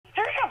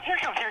Here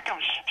it comes. Here it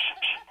comes. Shh, shh,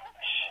 shh,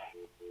 shh.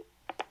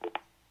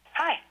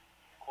 Hi.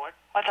 What?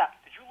 What's up?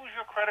 Did you lose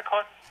your credit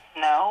card?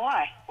 No,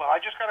 why? Well, I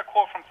just got a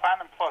call from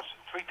Platinum Plus,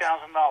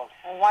 $3,000. Well,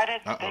 why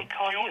did they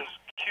call you?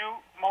 Q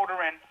motor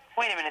in.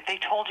 Wait a minute, they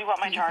told you what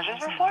my charges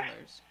were for?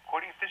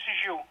 According if this is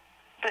you.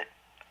 But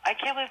I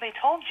can't believe they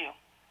told you.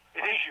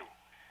 It is you.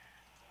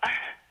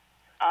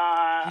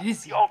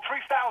 You owe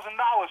 $3,000,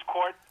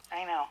 Court.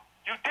 I know.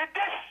 You did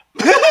this?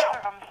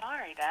 I'm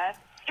sorry, Dad.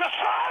 You're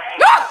sorry?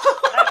 Dad,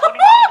 what do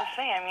you want me to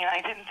say? I mean,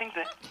 I didn't think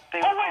that they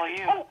would call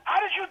you.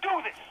 How did you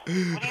do this?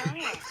 What do you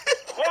mean?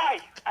 Why?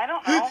 I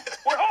don't know.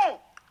 With who?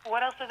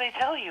 What else did they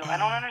tell you? I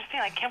don't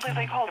understand. I can't believe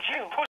they called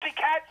you.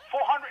 Pussycat,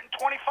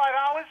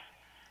 $425.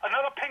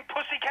 Another pink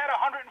pussycat,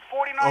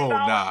 $149. Oh,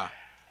 nah.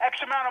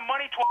 X amount of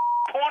money to a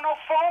porno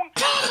phone.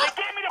 They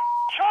gave me the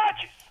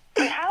charges.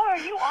 But how are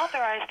you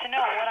authorized to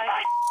know what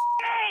my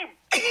name?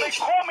 They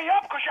call me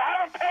up because you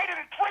haven't paid it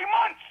in 3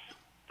 months.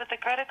 But the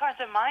credit card's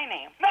in my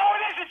name. No,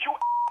 it isn't, you.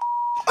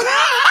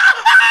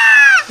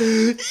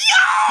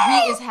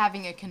 He is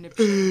having a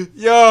conniption.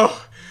 Yo,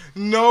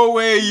 no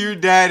way your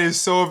dad is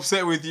so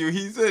upset with you.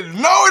 He said,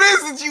 no, it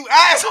isn't, you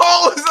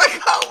asshole. It's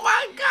like, oh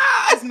my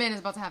God. This man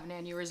is about to have an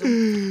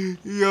aneurysm.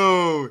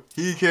 Yo,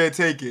 he can't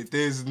take it.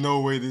 There's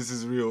no way this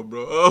is real,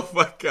 bro. Oh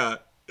my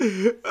God.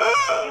 You're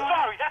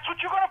sorry. That's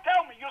what you're going to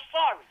tell me. You're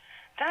sorry.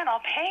 Dad,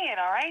 I'll pay it,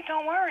 all right?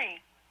 Don't worry.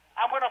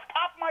 I'm going to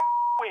pop my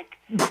wig.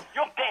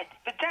 You're dead.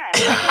 But Dad, I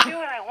can do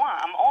what I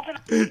want. I'm old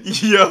enough.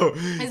 Yo.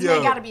 His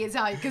man gotta be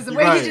Italian, because the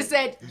way he just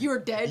said, you're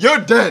dead. You're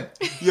dead.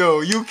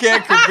 Yo, you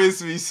can't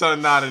convince me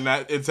son not in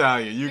that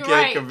Italian. You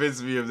can't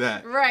convince me of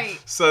that. Right.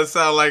 So it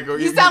sound like...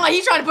 You sound like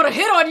he's trying to put a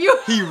hit on you.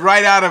 He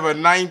right out of a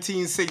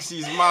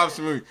 1960s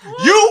mobster movie.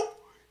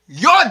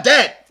 You're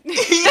dead. You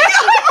can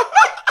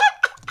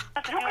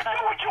do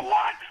what you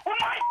want with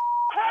my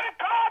credit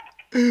card.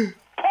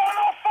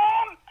 Porno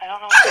phone. I don't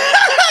know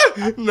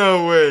what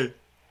No way.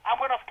 I'm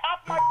going to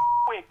pop my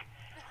wig.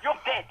 You're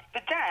dead.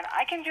 But Dad,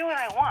 I can do what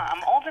I want.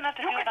 I'm old enough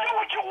to do what I want. You can do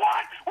what you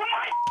want with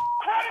my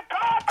credit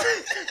card.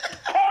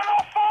 Porno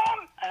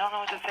phone. I don't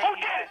know what to say to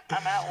you.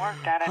 I'm at work,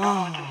 Dad. I don't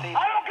know what to say.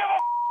 I don't give a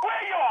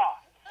where you are.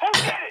 Who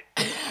did it?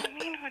 What do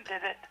you mean, who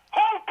did it?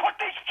 Who put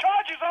these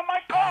charges on my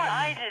card?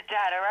 I did,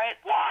 Dad, all right?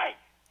 Why?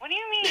 What do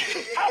you mean?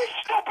 How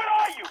stupid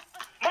are you?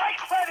 My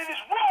credit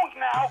is ruined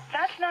now.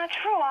 That's not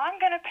true. I'm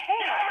going to pay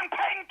You it. haven't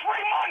paid in 3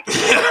 months.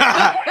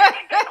 What do you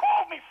think they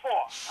called me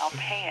for? I'll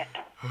pay it.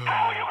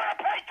 How are you going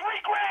to pay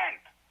 $3,000?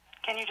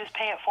 Can you just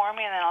pay it for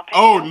me and then I'll pay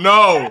Oh, you?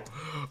 no.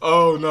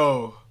 Oh,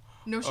 no.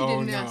 No, she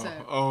didn't answer.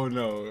 Oh,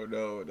 no.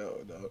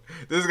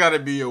 This got to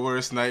be your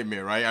worst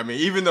nightmare, right? I mean,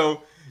 even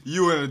though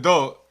you an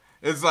adult,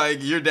 it's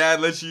like your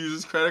dad lets you use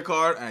his credit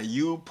card and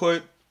you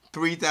put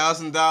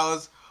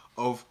 $3,000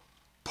 of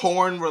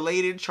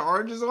porn-related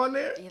charges on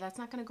there? Yeah, that's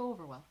not going to go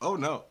over well. Oh,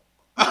 no.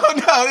 Oh,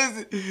 no.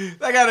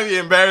 That got to be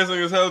embarrassing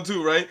as hell,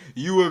 too, right?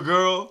 You a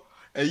girl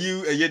and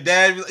your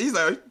dad, he's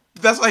like,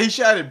 that's why he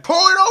shouted,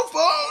 porno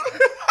phone!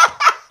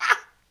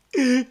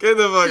 Get the fuck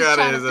out of here, He's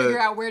trying to figure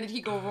out where did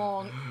he go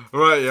wrong.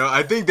 Right, yo.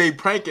 I think they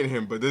pranking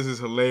him, but this is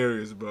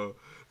hilarious, bro.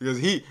 Because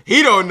he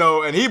don't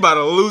know, and he about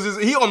to lose his...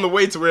 He on the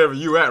way to wherever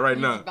you at right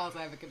now. He's about to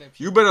have a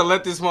connection. You better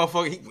let this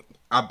motherfucker...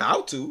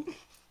 About to?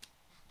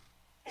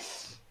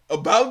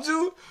 About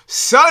to?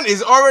 Son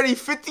is already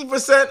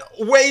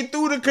 50% way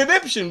through the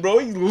conniption, bro.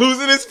 He's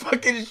losing his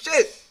fucking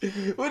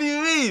shit. What do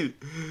you mean?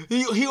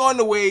 He on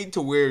the way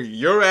to where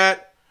you're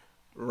at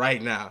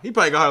right now. He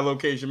probably got a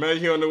location.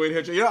 Imagine he on the way to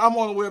hit you. Yeah, I'm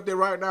on the way up there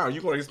right now. You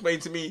going to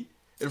explain to me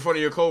in front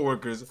of your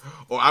coworkers,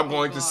 or I'm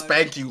going to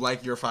spank you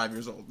like you're 5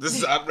 years old. This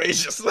is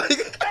outrageous. Like, It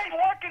ain't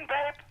working,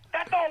 babe.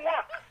 That don't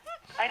work.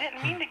 I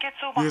didn't mean to get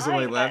so you behind. hear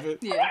somebody laughing?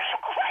 Yeah. Are you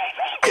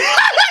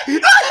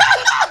crazy?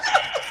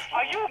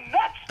 Are you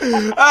nuts?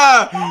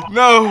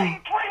 No. In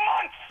 3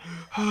 months.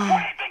 What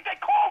do you think they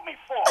called me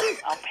for?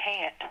 I'll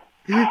pay it.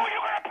 How are you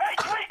going to pay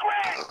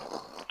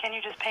 $3,000? Can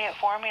you just pay it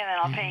for me and then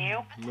I'll pay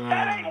you?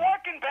 That ain't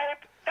working,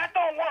 babe. That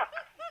don't work.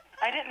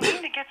 I didn't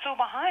mean to get so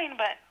behind,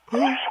 but... Are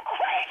you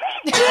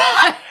crazy?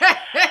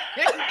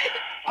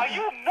 Are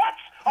you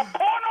nuts? A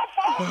porno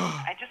phone?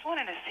 I just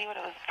wanted to see what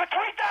it was. For $3,000?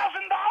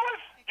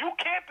 You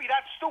can't be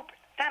that stupid.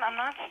 Dad, I'm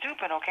not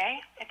stupid, okay?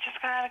 It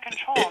just got out of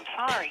control. I'm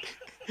sorry.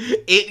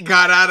 It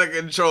got out of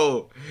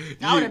control.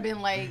 I would have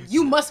been like,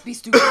 you must be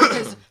stupid,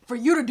 because for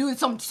you to do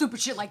some stupid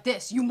shit like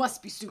this, you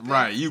must be stupid.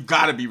 Right, you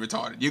gotta be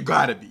retarded. You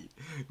gotta be.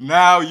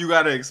 Now you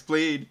gotta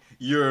explain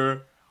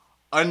your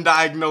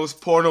undiagnosed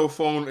porno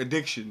phone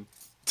addiction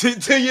to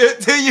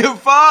your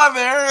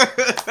father.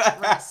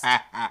 Rest.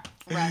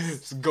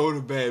 Just go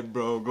to bed,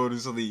 bro. Go to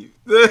sleep.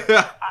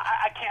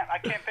 I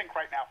can't think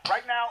right now.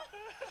 Right now,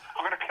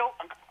 I'm gonna kill.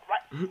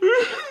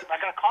 I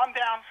gotta calm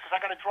down because I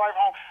gotta drive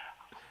home.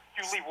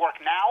 You leave work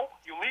now.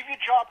 You leave your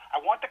job. I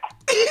want the.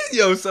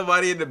 Yo,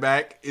 somebody in the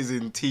back is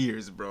in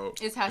tears, bro.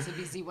 It has to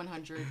be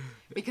Z100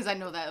 because I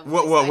know that.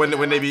 What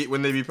when they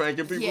be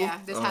pranking people? Yeah,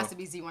 this has to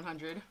be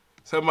Z100.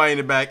 Somebody in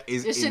the back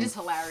is This shit in is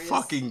hilarious.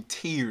 fucking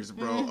tears,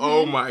 bro.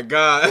 Oh my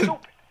god.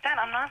 Dad,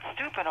 I'm not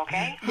stupid,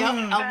 okay? Yep,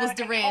 I'm Elvis out of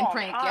Duran control,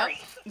 prank.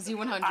 sorry. Yep,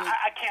 Z100.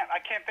 I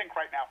can't think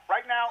right now.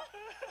 Right now,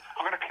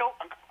 I'm gonna kill.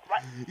 I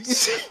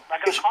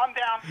gotta calm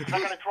down because I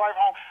gotta drive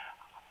home.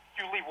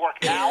 You leave work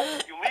now.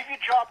 You leave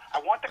your job.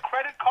 I want the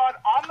credit card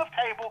on the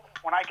table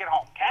when I get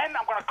home. Ken,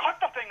 I'm gonna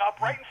cut the thing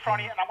up right in front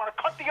of you, and I'm gonna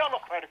cut the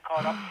other credit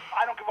card up.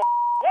 I don't give a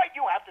what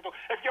you have to do.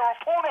 If you're a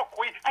porno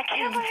queen, I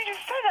can't believe you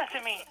just said that to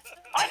me.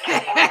 I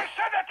can't believe you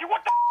said that to you.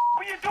 What the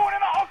were you doing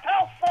in a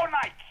hotel 4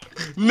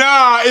 nights?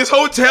 Nah, is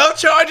hotel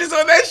charges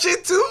on that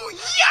shit too?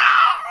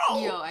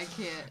 Yo, I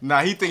can't.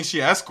 Nah, he thinks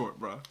she escort,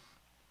 bro.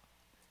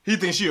 He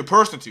thinks she a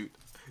prostitute.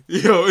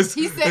 Yo, it's,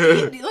 He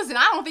said, listen,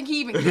 I don't think he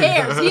even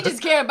cares. He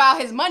just cares about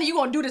his money. You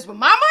gonna do this with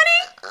my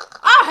money?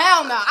 Oh,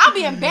 hell no. I'll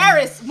be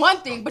embarrassed, one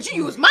thing, but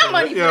you use my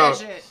money for that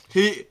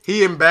shit.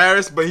 He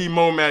embarrassed, but he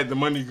more mad the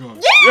money gone.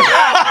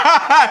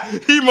 Yeah!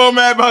 He more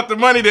mad about the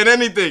money than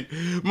anything.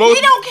 He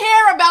don't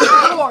care about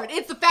the reward.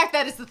 It's the fact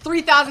that it's the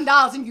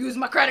 $3,000 and you use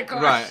my credit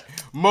card. Right.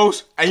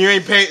 And you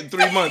ain't paid in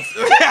 3 months.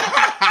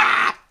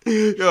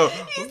 Yo,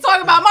 He's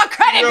talking about my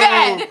credit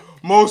bad.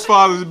 most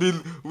fathers be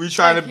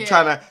trying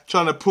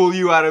to pull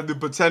you out of the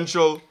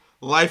potential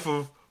life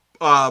of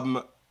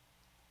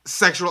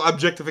sexual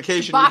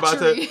objectification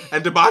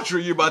and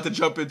debauchery you're about to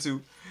jump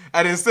into.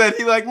 And instead,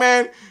 he like,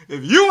 man,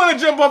 if you want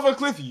to jump off a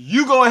cliff,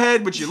 you go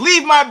ahead, but you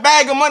leave my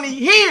bag of money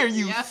here,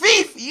 you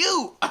thief,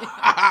 you.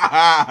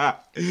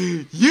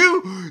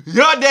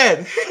 You're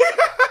dead.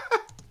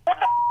 What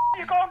the are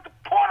you going to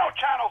porno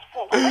channels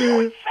for? Are you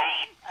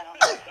insane? I don't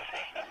know what to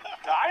say.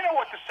 No, I know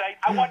what to say.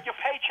 I want your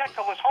paycheck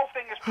till this whole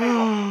thing is paid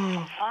off.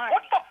 I'm sorry.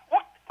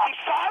 What? I'm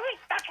sorry?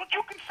 That's what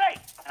you can say.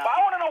 But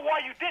I want to know why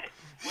you did it.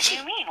 What do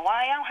you mean?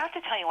 Why? I don't have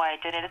to tell you why I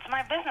did it. It's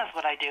my business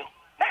what I do.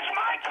 That's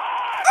my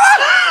card!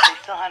 But they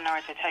still had an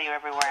right to tell you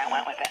everywhere I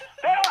went with it.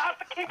 They don't have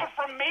to keep it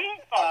from me?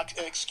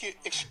 Excuse.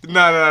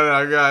 No.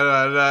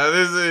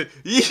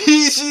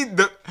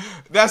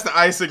 That's the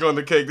icing on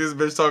the cake. This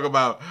bitch talk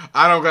about,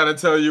 I don't gotta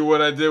tell you what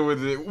I did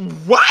with it.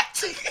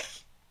 What?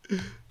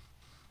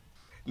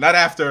 Not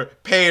after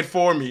pay it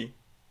for me.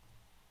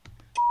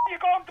 You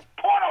going to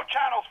porno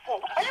channels for?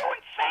 Are you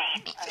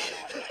insane? I don't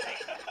know what to say.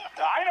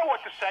 No, I know what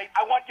to say.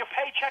 I want your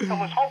paycheck till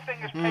this whole thing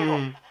is paid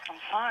off.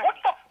 I'm sorry.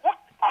 What?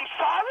 I'm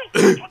sorry?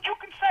 That's what you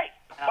can say.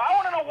 But I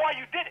want to know why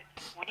you did it.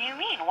 What do you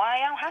mean?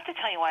 Why? I don't have to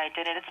tell you why I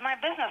did it. It's my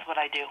business what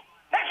I do.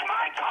 That's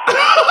my card!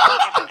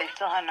 Yeah, but they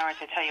still had an right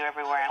to tell you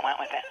everywhere I went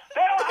with it.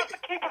 They don't have to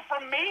keep it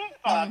from me?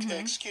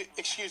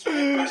 Excuse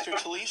me, Mr.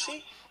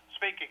 Talisi?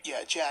 Speaking.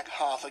 Yeah, Jack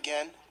Hoff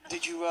again.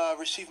 Did you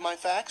receive my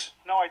fax?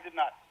 No, I did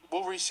not.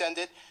 We'll resend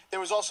it. There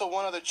was also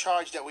one other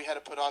charge that we had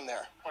to put on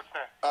there. What's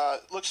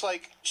that? Looks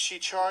like she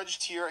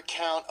charged to your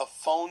account a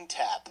phone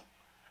tap.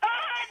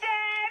 Hi,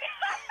 Dad!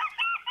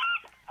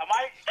 Am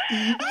I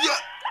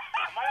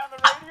on the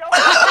radio?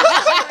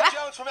 Larry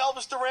Jones from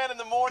Elvis Duran in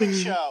the Morning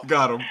Show.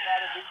 Got him.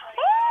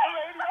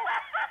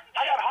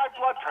 I got high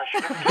blood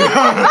pressure.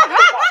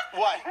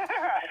 What?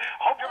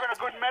 Hope you're in a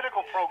good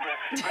medical program.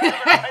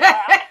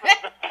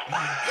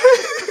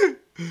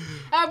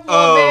 That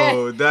poor man.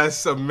 Oh,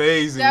 that's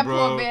amazing, That bro.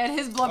 poor man.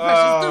 His blood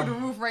pressure's through the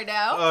roof right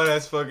now. Oh,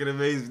 that's fucking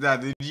amazing. Now,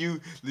 did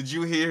you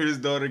hear his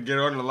daughter get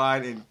on the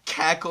line and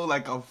cackle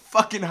like a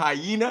fucking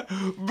hyena?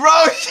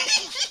 Bro,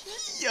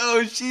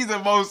 yo, she's the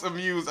most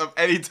amused of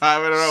any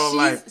time in her whole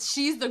life.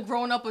 She's the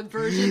grown-up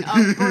version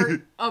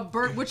of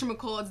Bert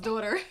whatchamacallit's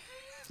daughter.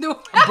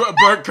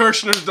 Bert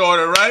Kirshner's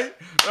daughter, right?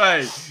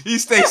 Right. He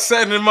stays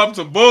setting him up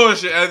to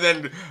bullshit and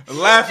then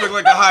laughing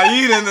like a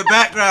hyena in the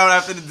background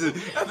after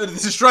the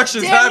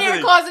destruction's Damn happening.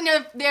 near causing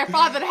their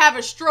father to have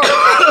a stroke.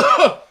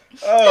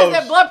 Because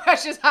their blood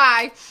pressure's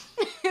high.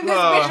 And this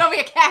bitch over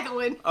here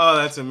cackling. Oh,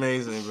 that's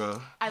amazing,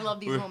 bro. I love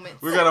these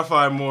moments. We gotta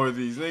find more of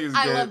these. Niggas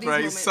I get love it, these right?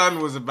 moments. Son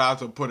was about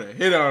to put a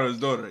hit on his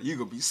daughter. You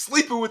gonna be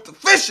sleeping with the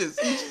fishes.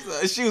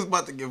 She was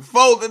about to get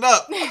folded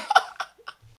up.